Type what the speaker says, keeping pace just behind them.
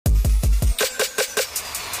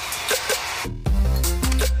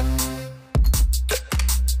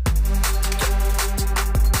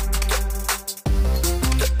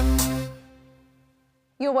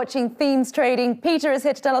You're watching Themes Trading. Peter is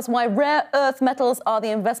here to tell us why rare earth metals are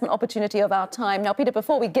the investment opportunity of our time. Now, Peter,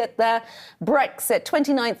 before we get there, Brexit,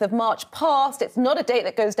 29th of March passed. It's not a date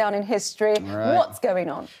that goes down in history. Right. What's going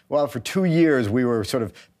on? Well, for 2 years, we were sort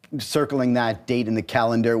of circling that date in the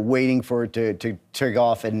calendar, waiting for it to take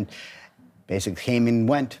off, and basically came and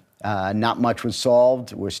went. Not much was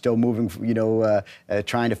solved. We're still moving,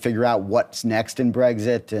 trying to figure out what's next in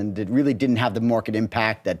Brexit, and it really didn't have the market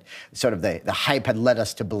impact that sort of the hype had led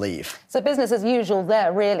us to believe. So business as usual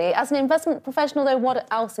there, really. As an investment professional, though, what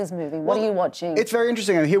else is moving? What are you watching? It's very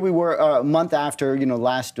interesting. I mean, here we were a month after,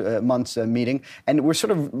 last month's meeting, and we're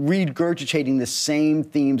sort of regurgitating the same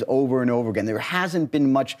themes over and over again. There hasn't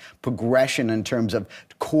been much progression in terms of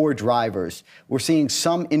core drivers. We're seeing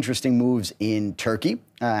some interesting moves in Turkey,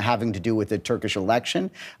 having to do with the Turkish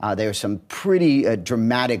election. There are some pretty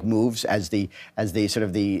dramatic moves as the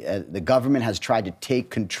government has tried to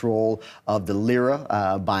take control of the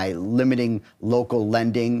lira by limiting local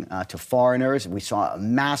lending to foreigners. We saw a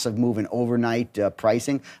massive move in overnight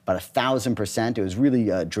pricing, about 1,000%. It was really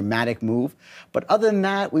a dramatic move. But other than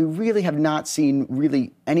that, we really have not seen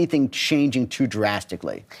really anything changing too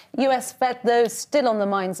drastically. US Fed, though, still on the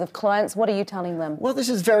minds of clients. What are you telling them? Well, this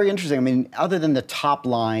is very interesting. I mean, other than the top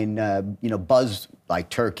line, buzz like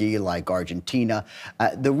Turkey, like Argentina,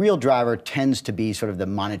 the real driver tends to be sort of the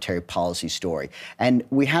monetary policy story. And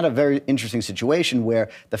we had a very interesting situation where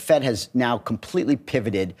the Fed has now completely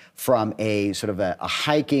pivoted from a sort of a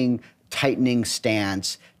hiking, tightening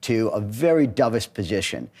stance to a very dovish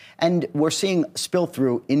position. And we're seeing spill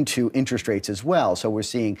through into interest rates as well. So we're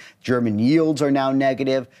seeing German yields are now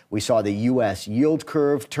negative. We saw the U.S. yield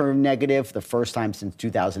curve turn negative for the first time since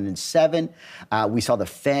 2007. We saw the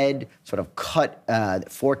Fed sort of cut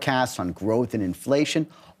forecasts on growth and inflation,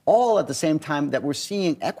 all at the same time that we're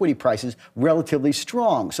seeing equity prices relatively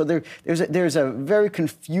strong. So there's a very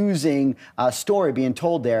confusing story being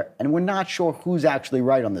told there, and we're not sure who's actually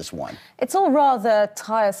right on this one. It's all rather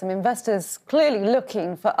tiresome. Investors clearly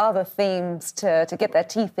looking for other themes to get their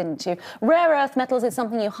teeth into. Rare earth metals is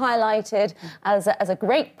something you highlighted as a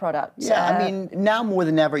great product. Yeah, I mean, now more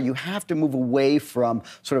than ever, you have to move away from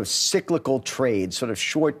sort of cyclical trades, sort of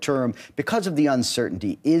short term, because of the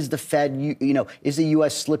uncertainty. Is the Fed, is the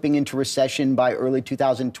U.S. slipping into recession by early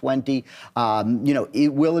 2020?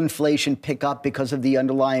 Will inflation pick up because of the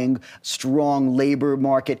underlying strong labor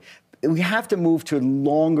market? We have to move to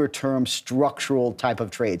longer-term structural type of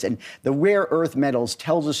trades. And the rare earth metals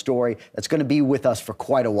tells a story that's going to be with us for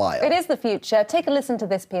quite a while. It is the future. Take a listen to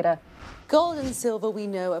this, Peter. Gold and silver, we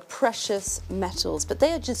know, are precious metals, but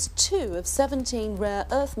they are just 2 of 17 rare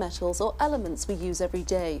earth metals or elements we use every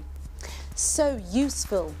day. So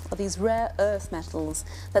useful are these rare earth metals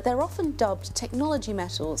that they're often dubbed technology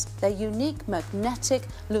metals. Their unique magnetic,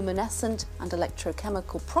 luminescent and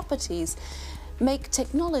electrochemical properties make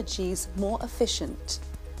technologies more efficient.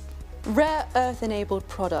 Rare earth-enabled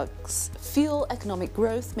products fuel economic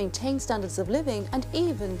growth, maintain standards of living and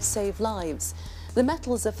even save lives. The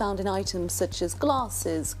metals are found in items such as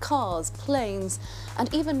glasses, cars, planes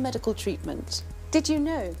and even medical treatment. Did you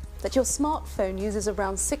know that your smartphone uses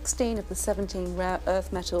around 16 of the 17 rare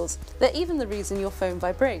earth metals? They're even the reason your phone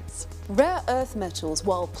vibrates. Rare earth metals,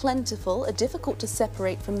 while plentiful, are difficult to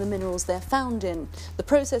separate from the minerals they're found in. The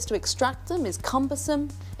process to extract them is cumbersome,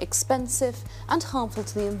 expensive, and harmful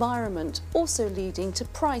to the environment, also leading to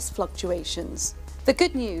price fluctuations. The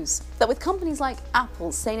good news, that with companies like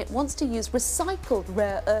Apple saying it wants to use recycled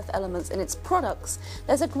rare earth elements in its products,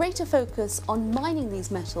 there's a greater focus on mining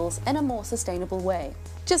these metals in a more sustainable way.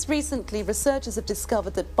 Just recently, researchers have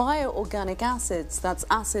discovered that bioorganic acids, that's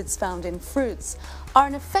acids found in fruits, are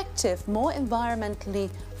an effective, more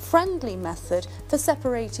environmentally friendly method for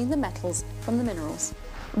separating the metals from the minerals.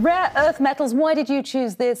 Rare earth metals, why did you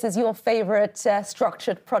choose this as your favorite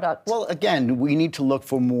structured product? Well, again, we need to look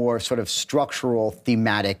for more sort of structural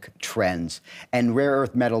thematic trends. And rare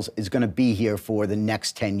earth metals is going to be here for the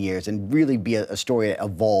next 10 years and really be a story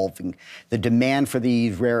evolving. The demand for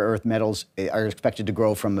these rare earth metals are expected to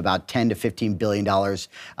grow from about $10 to $15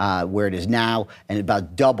 billion where it is now, and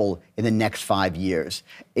about double in the next 5 years.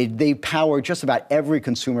 They power just about every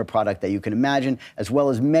consumer product that you can imagine, as well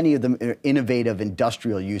as many of them innovative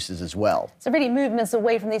industrial uses as well. So really moving us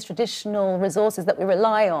away from these traditional resources that we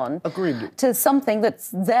rely on. Agreed. To something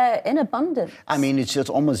that's there in abundance. I mean, it's just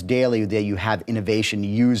almost daily that you have innovation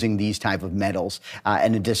using these type of metals.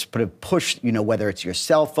 And it just put a push, whether it's your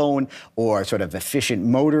cell phone or sort of efficient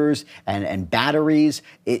motors and batteries.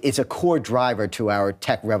 It's a core driver to our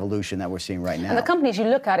tech revolution that we're seeing right now. And the companies you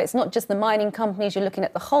look at, it's not just the mining companies, you're looking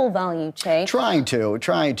at the whole value chain. Trying to.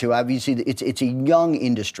 Obviously, it's a young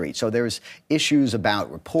industry, so there's issues about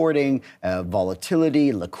about reporting,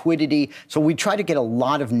 volatility, liquidity. So we try to get a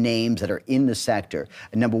lot of names that are in the sector.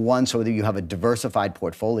 And number one, so that you have a diversified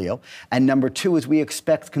portfolio. And number two is we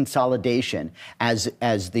expect consolidation as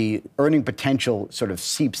the earning potential sort of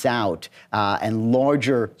seeps out and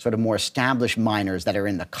larger, sort of more established miners that are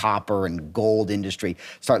in the copper and gold industry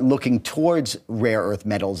start looking towards rare earth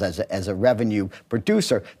metals as a revenue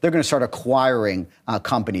producer. They're going to start acquiring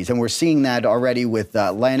companies. And we're seeing that already with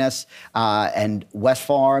Lannis and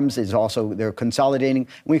Westfarms is also, they're consolidating.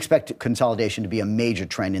 We expect consolidation to be a major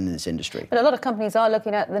trend in this industry. But a lot of companies are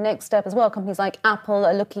looking at the next step as well. Companies like Apple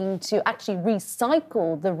are looking to actually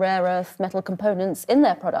recycle the rare earth metal components in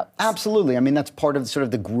their products. Absolutely. I mean, that's part of sort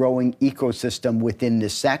of the growing ecosystem within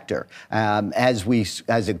this sector. As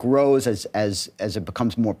it grows, as it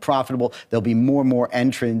becomes more profitable, there'll be more and more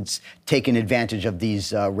entrants taking advantage of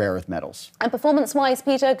these rare earth metals. And performance-wise,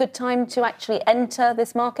 Peter, a good time to actually enter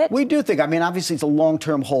this market? We do think. I mean, obviously, it's a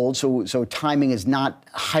long-term hold, so timing is not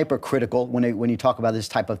hypercritical when you talk about this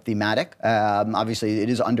type of thematic. Obviously, it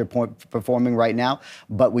is underperforming right now,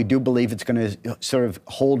 but we do believe it's going to sort of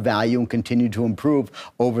hold value and continue to improve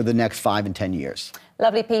over the next 5 and 10 years.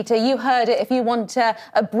 Lovely, Peter. You heard it. If you want a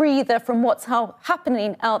breather from what's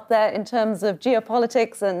happening out there in terms of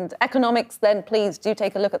geopolitics and economics, then please do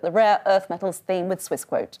take a look at the rare earth metals theme with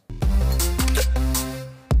Swissquote.